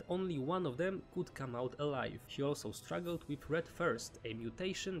knew that only one of them could come out alive. He also struggled with Red Thirst, a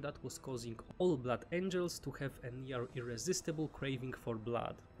mutation that was causing all blood angels to have a near irresistible craving for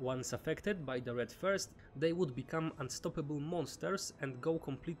blood. Once affected by the Red Thirst, they would become unstoppable monsters and go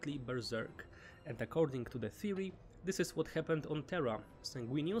completely berserk. And according to the theory, this is what happened on Terra.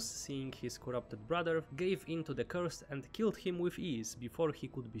 Sanguinius, seeing his corrupted brother, gave in to the curse and killed him with ease before he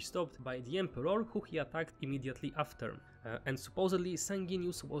could be stopped by the Emperor, who he attacked immediately after. And supposedly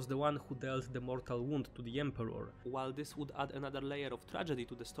Sanguinius was the one who dealt the mortal wound to the Emperor. While this would add another layer of tragedy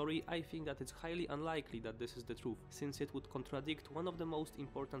to the story, I think that it's highly unlikely that this is the truth, since it would contradict one of the most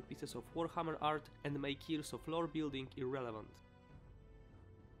important pieces of Warhammer art and make years of lore building irrelevant.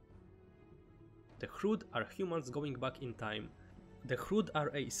 The Hrud are humans going back in time. The Hrud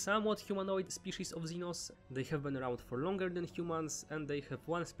are a somewhat humanoid species of Xenos. They have been around for longer than humans, and they have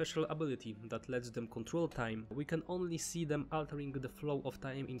one special ability that lets them control time. We can only see them altering the flow of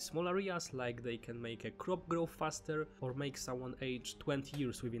time in small areas, like they can make a crop grow faster or make someone age 20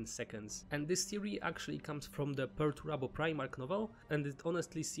 years within seconds. And this theory actually comes from the Perturabo Primarch novel, and it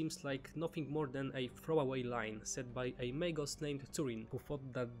honestly seems like nothing more than a throwaway line said by a Magos named Turin, who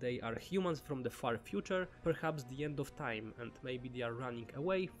thought that they are humans from the far future, perhaps the end of time, and maybe they are running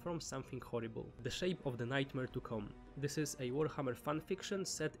away from something horrible. The Shape of the Nightmare to Come. This is a Warhammer fanfiction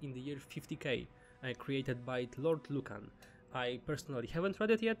set in the year 50k, created by Lord Lucan. I personally haven't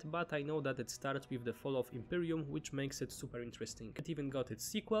read it yet, but I know that it starts with the fall of Imperium, which makes it super interesting. It even got its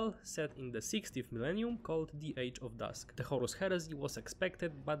sequel, set in the 60th millennium, called The Age of Dusk. The Horus Heresy was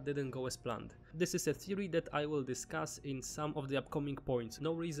expected, but didn't go as planned. This is a theory that I will discuss in some of the upcoming points.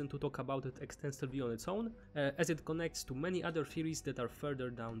 No reason to talk about it extensively on its own, as it connects to many other theories that are further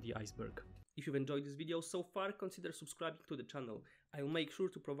down the iceberg. If you've enjoyed this video so far, consider subscribing to the channel. I will make sure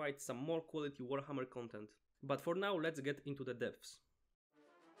to provide some more quality Warhammer content. But for now, let's get into the depths.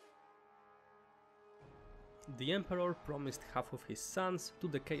 The Emperor promised half of his sons to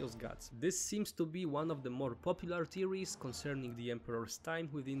the Chaos Gods. This seems to be one of the more popular theories concerning the Emperor's time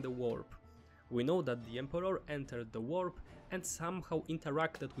within the Warp. We know that the Emperor entered the Warp and somehow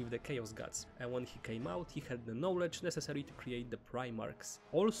interacted with the Chaos Gods, and when he came out he had the knowledge necessary to create the Primarchs.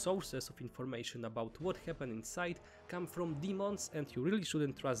 All sources of information about what happened inside come from demons, and you really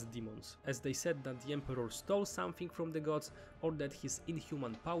shouldn't trust demons, as they said that the Emperor stole something from the gods or that his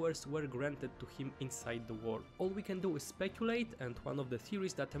inhuman powers were granted to him inside the war. All we can do is speculate, and one of the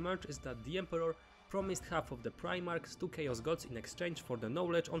theories that emerge is that the Emperor promised half of the Primarchs to Chaos Gods in exchange for the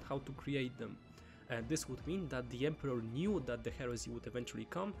knowledge on how to create them. And this would mean that the Emperor knew that the heresy would eventually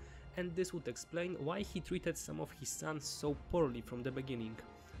come, and this would explain why he treated some of his sons so poorly from the beginning.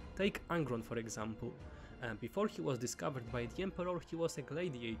 Take Angron for example. Before he was discovered by the Emperor, he was a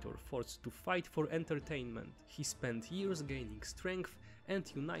gladiator forced to fight for entertainment. He spent years gaining strength and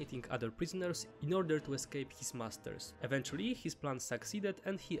uniting other prisoners in order to escape his masters. Eventually his plan succeeded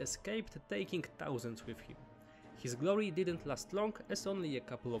and he escaped, taking thousands with him. His glory didn't last long, as only a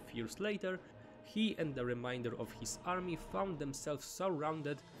couple of years later he and the remainder of his army found themselves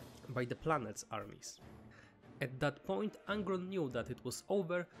surrounded by the planet's armies. At that point Angron knew that it was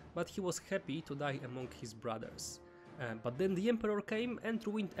over, but he was happy to die among his brothers. But then the Emperor came and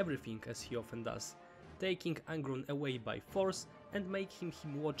ruined everything, as he often does, taking Angron away by force and making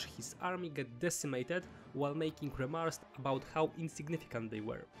him watch his army get decimated while making remarks about how insignificant they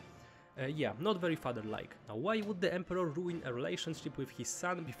were. Yeah, not very father-like. Now, why would the Emperor ruin a relationship with his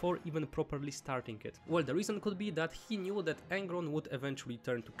son before even properly starting it? Well, the reason could be that he knew that Angron would eventually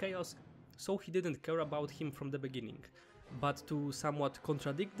turn to chaos, so he didn't care about him from the beginning. But to somewhat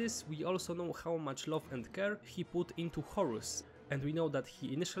contradict this, we also know how much love and care he put into Horus, and we know that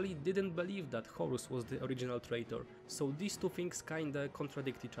he initially didn't believe that Horus was the original traitor, so these two things kinda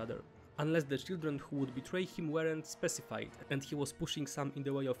contradict each other. Unless the children who would betray him weren't specified, and he was pushing some in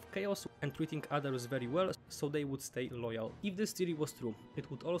the way of chaos and treating others very well so they would stay loyal. If this theory was true,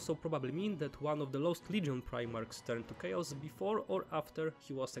 it would also probably mean that one of the Lost Legion Primarchs turned to chaos before or after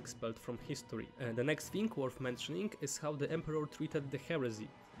he was expelled from history. The next thing worth mentioning is how the Emperor treated the heresy.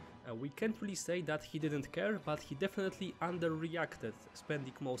 We can't really say that he didn't care, but he definitely underreacted,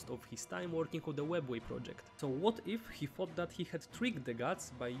 spending most of his time working on the Webway project. So what if he thought that he had tricked the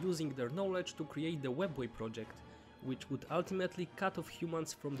gods by using their knowledge to create the Webway project, which would ultimately cut off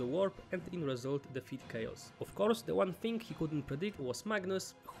humans from the warp and in result defeat chaos? Of course, the one thing he couldn't predict was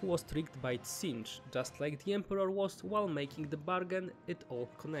Magnus, who was tricked by Tzeentch, just like the Emperor was while making the bargain. It all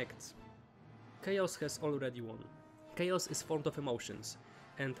connects. Chaos has already won. Chaos is formed of emotions,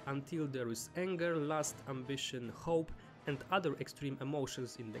 and until there is anger, lust, ambition, hope and other extreme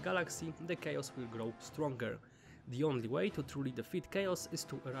emotions in the galaxy, the chaos will grow stronger. The only way to truly defeat chaos is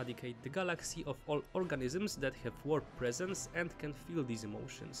to eradicate the galaxy of all organisms that have warp presence and can feel these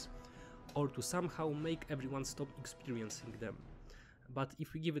emotions, or to somehow make everyone stop experiencing them. But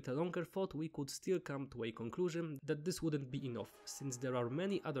if we give it a longer thought, we could still come to a conclusion that this wouldn't be enough, since there are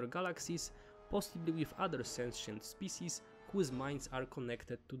many other galaxies, possibly with other sentient species, whose minds are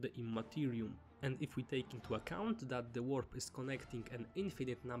connected to the Immaterium. And if we take into account that the warp is connecting an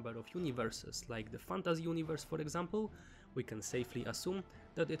infinite number of universes, like the fantasy universe for example, we can safely assume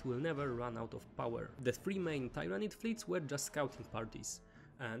that it will never run out of power. The three main Tyrannid fleets were just scouting parties,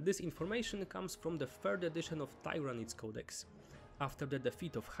 and this information comes from the 3rd edition of Tyrannid's Codex. After the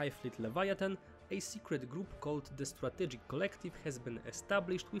defeat of High Fleet Leviathan, a secret group called the Strategic Collective has been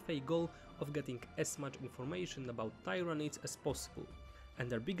established with a goal of getting as much information about Tyrannids as possible.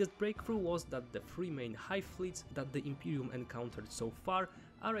 And their biggest breakthrough was that the 3 main hive fleets that the Imperium encountered so far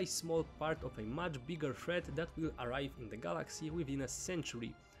are a small part of a much bigger threat that will arrive in the galaxy within a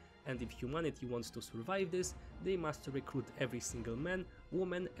century. And if humanity wants to survive this, they must recruit every single man,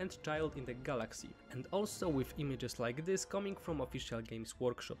 woman and child in the galaxy. And also with images like this coming from official Games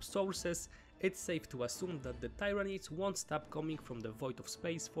Workshop sources, it's safe to assume that the Tyrannids won't stop coming from the void of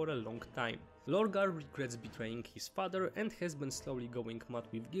space for a long time. Lorgar regrets betraying his father and has been slowly going mad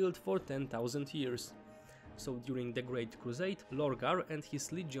with guilt for 10,000 years. So during the Great Crusade, Lorgar and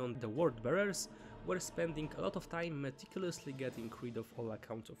his legion, the Wordbearers, were spending a lot of time meticulously getting rid of all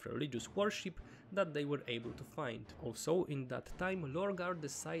accounts of religious worship that they were able to find. Also, in that time, Lorgar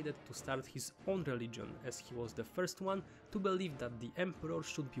decided to start his own religion, as he was the first one to believe that the Emperor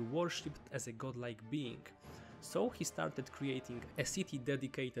should be worshipped as a godlike being. So he started creating a city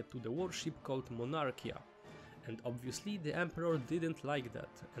dedicated to the worship called Monarchia. And obviously the Emperor didn't like that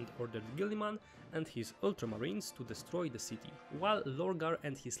and ordered Guilliman and his Ultramarines to destroy the city, while Lorgar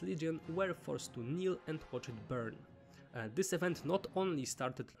and his legion were forced to kneel and watch it burn. This event not only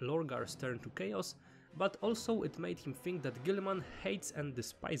started Lorgar's turn to chaos, but also it made him think that Guilliman hates and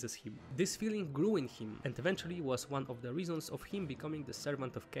despises him. This feeling grew in him and eventually was one of the reasons of him becoming the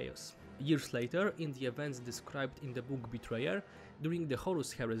Servant of Chaos. Years later, in the events described in the book Betrayer, during the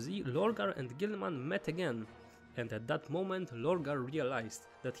Horus Heresy, Lorgar and Guilliman met again, and at that moment Lorgar realized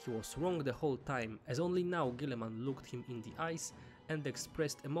that he was wrong the whole time, as only now Guilliman looked him in the eyes and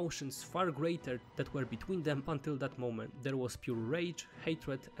expressed emotions far greater that were between them until that moment. There was pure rage,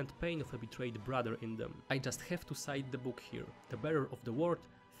 hatred and pain of a betrayed brother in them. I just have to cite the book here. The bearer of the word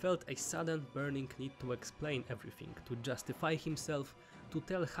felt a sudden burning need to explain everything, to justify himself, to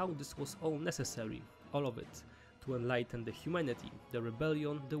tell how this was all necessary, all of it, to enlighten the humanity, the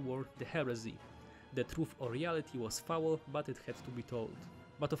rebellion, the war, the heresy. The truth or reality was foul, but it had to be told.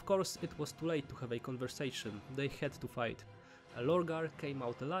 But of course it was too late to have a conversation, they had to fight. Lorgar came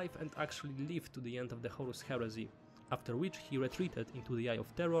out alive and actually lived to the end of the Horus Heresy, after which he retreated into the Eye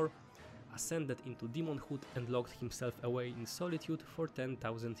of Terror, ascended into demonhood and locked himself away in solitude for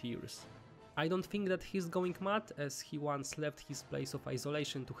 10,000 years. I don't think that he's going mad, as he once left his place of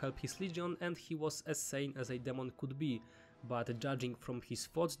isolation to help his legion and he was as sane as a demon could be, but judging from his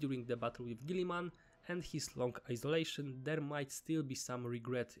thoughts during the battle with Guilliman and his long isolation, there might still be some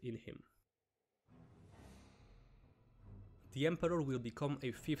regret in him. The Emperor will become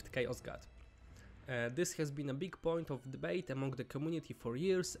a 5th Chaos God. This has been a big point of debate among the community for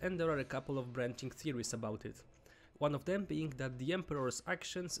years, and there are a couple of branching theories about it. One of them being that the Emperor's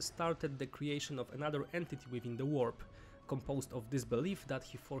actions started the creation of another entity within the warp, composed of this belief that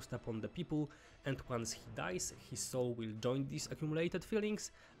he forced upon the people, and once he dies, his soul will join these accumulated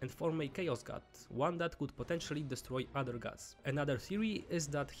feelings and form a Chaos God, one that could potentially destroy other gods. Another theory is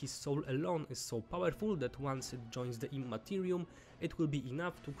that his soul alone is so powerful that once it joins the Immaterium, it will be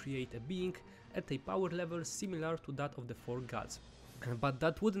enough to create a being at a power level similar to that of the 4 gods. But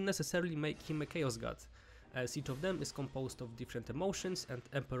that wouldn't necessarily make him a Chaos God, as each of them is composed of different emotions and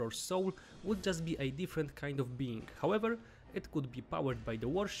Emperor's soul would just be a different kind of being. However, it could be powered by the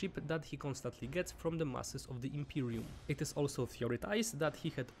worship that he constantly gets from the masses of the Imperium. It is also theorized that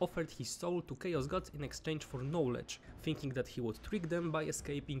he had offered his soul to Chaos Gods in exchange for knowledge, thinking that he would trick them by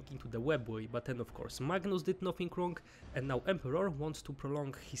escaping into the webway, but then of course Magnus did nothing wrong, and now Emperor wants to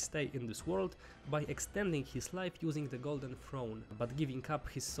prolong his stay in this world by extending his life using the Golden Throne, but giving up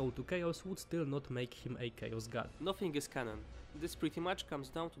his soul to Chaos would still not make him a Chaos God. Nothing is canon. This pretty much comes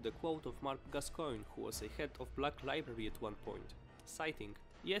down to the quote of Mark Gascoigne, who was a head of Black Library at one point, citing,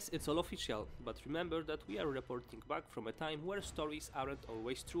 "Yes, it's all official, but remember that we are reporting back from a time where stories aren't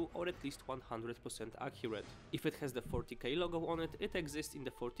always true or at least 100% accurate. If it has the 40k logo on it, it exists in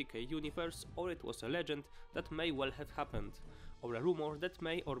the 40k universe, or it was a legend that may well have happened, or a rumor that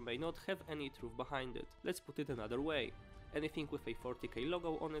may or may not have any truth behind it. Let's put it another way. Anything with a 40k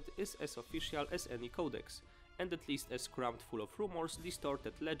logo on it is as official as any codex, and at least as crammed full of rumors,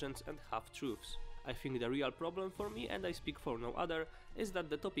 distorted legends and half-truths. I think the real problem for me, and I speak for no other, is that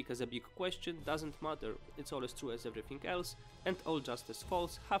the topic as a big question doesn't matter, it's all as true as everything else, and all just as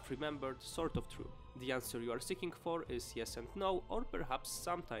false, half-remembered, sort of true. The answer you are seeking for is yes and no, or perhaps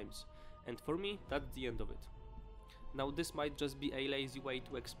sometimes, and for me, that's the end of it. Now this might just be a lazy way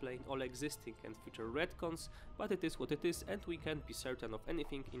to explain all existing and future retcons, but it is what it is and we can't be certain of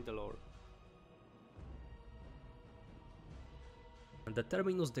anything in the lore. The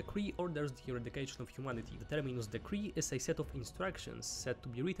Terminus Decree orders the eradication of humanity. The Terminus Decree is a set of instructions said to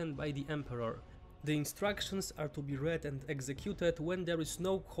be written by the Emperor. The instructions are to be read and executed when there is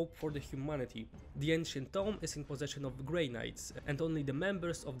no hope for the humanity. The ancient tome is in possession of Grey Knights, and only the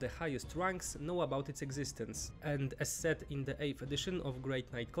members of the highest ranks know about its existence. And as said in the 8th edition of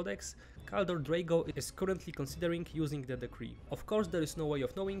Great Knight Codex, Kaldor Drago is currently considering using the decree. Of course, there is no way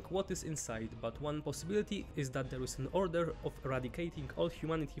of knowing what is inside, but one possibility is that there is an order of eradicating all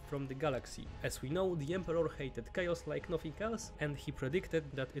humanity from the galaxy. As we know, the Emperor hated chaos like nothing else, and he predicted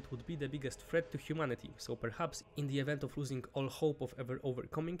that it would be the biggest threat to humanity, so perhaps in the event of losing all hope of ever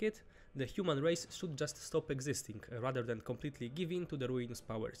overcoming it, the human race should just stop existing, rather than completely give in to the ruinous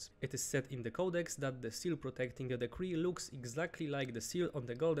powers. It is said in the Codex that the seal protecting the decree looks exactly like the seal on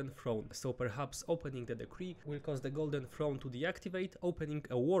the Golden Throne, so perhaps opening the decree will cause the Golden Throne to deactivate, opening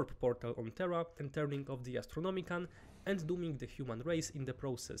a warp portal on Terra and turning off the Astronomicon, and dooming the human race in the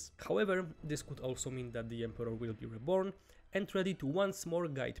process. However, this could also mean that the Emperor will be reborn, and ready to once more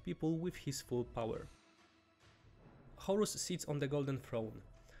guide people with his full power. Horus sits on the Golden Throne.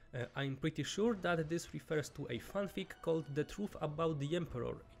 I'm pretty sure that this refers to a fanfic called The Truth About the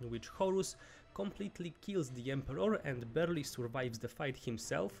Emperor, in which Horus completely kills the Emperor and barely survives the fight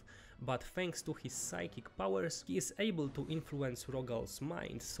himself, but thanks to his psychic powers he is able to influence Rogal's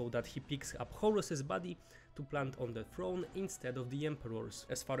mind so that he picks up Horus's body to to plant on the throne instead of the Emperor's.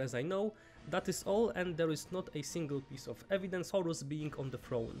 As far as I know, that is all, and there is not a single piece of evidence Horus being on the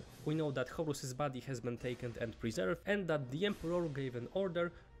throne. We know that Horus's body has been taken and preserved, and that the Emperor gave an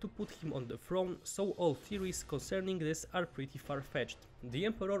order to put him on the throne, so all theories concerning this are pretty far-fetched. The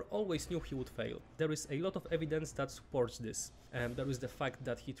Emperor always knew he would fail. There is a lot of evidence that supports this. There is the fact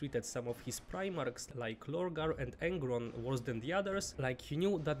that he treated some of his Primarchs like Lorgar and Engron worse than the others, like he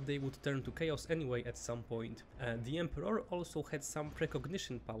knew that they would turn to chaos anyway at some point. The Emperor also had some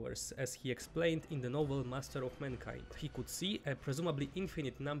precognition powers, as he explained in the novel Master of Mankind. He could see a presumably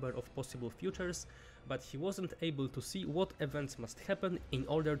infinite number of possible futures, but he wasn't able to see what events must happen in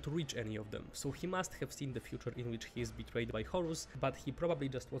order to reach any of them. So he must have seen the future in which he is betrayed by Horus, but he probably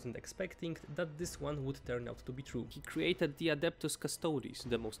just wasn't expecting that this one would turn out to be true. He created the Adeptus Custodes,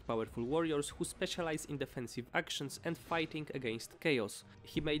 the most powerful warriors who specialize in defensive actions and fighting against chaos.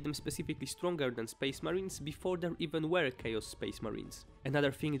 He made them specifically stronger than Space Marines before there even were Chaos Space Marines.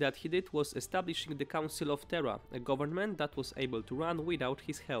 Another thing that he did was establishing the Council of Terra, a government that was able to run without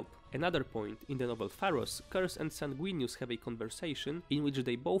his help. Another point, in the novel Pharos, Curse and Sanguinius have a conversation in which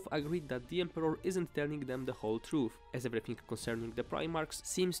they both agreed that the Emperor isn't telling them the whole truth, as everything concerning the Primarchs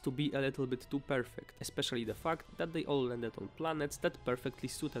seems to be a little bit too perfect, especially the fact that they all landed on planets that perfectly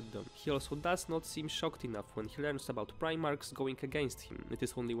suited them. He also does not seem shocked enough when he learns about Primarchs going against him. It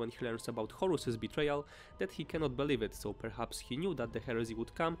is only when he learns about Horus's betrayal that he cannot believe it, so perhaps he knew that the heresy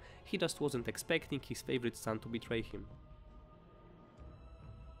would come, he just wasn't expecting his favorite son to betray him.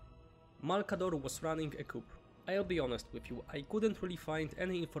 Malcador was running a coup. I'll be honest with you, I couldn't really find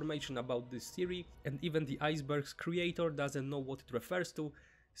any information about this theory, and even the Iceberg's creator doesn't know what it refers to,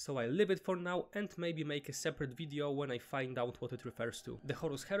 so I'll leave it for now and maybe make a separate video when I find out what it refers to. The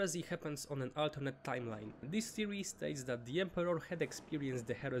Horus heresy happens on an alternate timeline. This theory states that the Emperor had experienced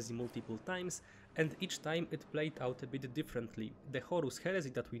the heresy multiple times, and each time it played out a bit differently. The Horus heresy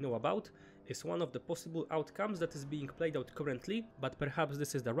that we know about is one of the possible outcomes that is being played out currently, but perhaps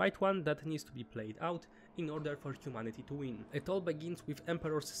this is the right one that needs to be played out in order for humanity to win. It all begins with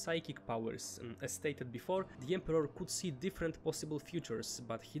Emperor's psychic powers. As stated before, the Emperor could see different possible futures,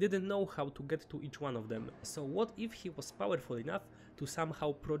 but he didn't know how to get to each one of them. So what if he was powerful enough to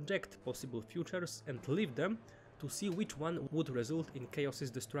somehow project possible futures and live them to see which one would result in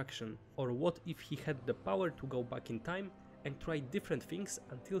Chaos's destruction? Or what if he had the power to go back in time and try different things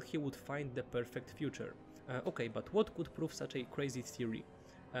until he would find the perfect future? Okay, but what could prove such a crazy theory?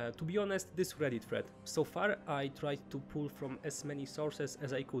 To be honest, this Reddit thread. So far I tried to pull from as many sources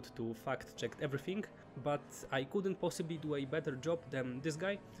as I could to fact-check everything, but I couldn't possibly do a better job than this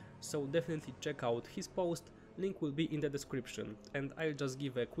guy, so definitely check out his post, link will be in the description, and I'll just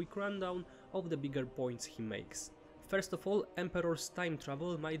give a quick rundown of the bigger points he makes. First of all, Emperor's time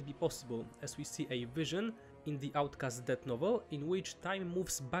travel might be possible, as we see a vision in the Outcast Death novel in which time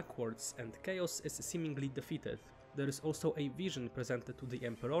moves backwards and chaos is seemingly defeated. There is also a vision presented to the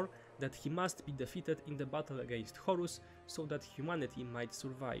Emperor that he must be defeated in the battle against Horus so that humanity might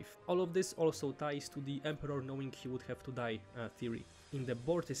survive. All of this also ties to the Emperor knowing he would have to die theory. In the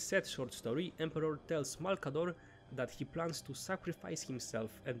Board is Set short story, Emperor tells Malcador that he plans to sacrifice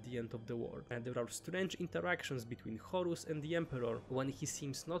himself at the end of the war. And there are strange interactions between Horus and the Emperor when he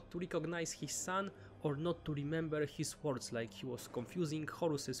seems not to recognize his son or not to remember his words, like he was confusing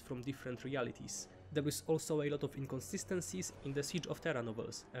Horuses from different realities. There is also a lot of inconsistencies in the Siege of Terra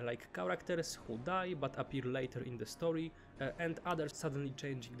novels, like characters who die but appear later in the story, and others suddenly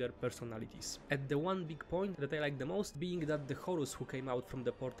changing their personalities. And the one big point that I like the most being that the Horus who came out from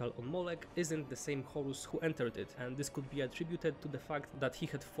the portal on Molech isn't the same Horus who entered it, and this could be attributed to the fact that he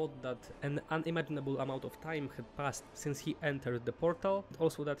had thought that an unimaginable amount of time had passed since he entered the portal, and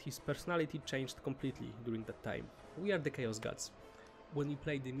also that his personality changed completely during that time. We are the Chaos Gods. When we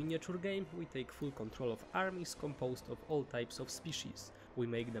play the miniature game, we take full control of armies composed of all types of species. We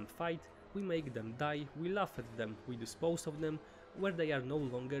make them fight, we make them die, we laugh at them, we dispose of them where they are no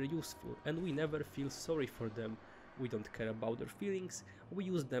longer useful, and we never feel sorry for them. We don't care about their feelings, we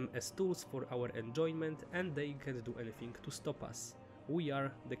use them as tools for our enjoyment, and they can't do anything to stop us. We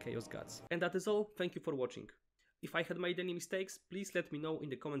are the Chaos Gods. And that is all, thank you for watching. If I had made any mistakes, please let me know in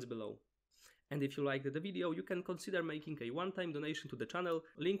the comments below. And if you liked the video, you can consider making a one-time donation to the channel,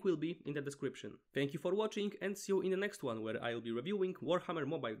 link will be in the description. Thank you for watching and see you in the next one where I'll be reviewing Warhammer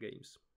mobile games.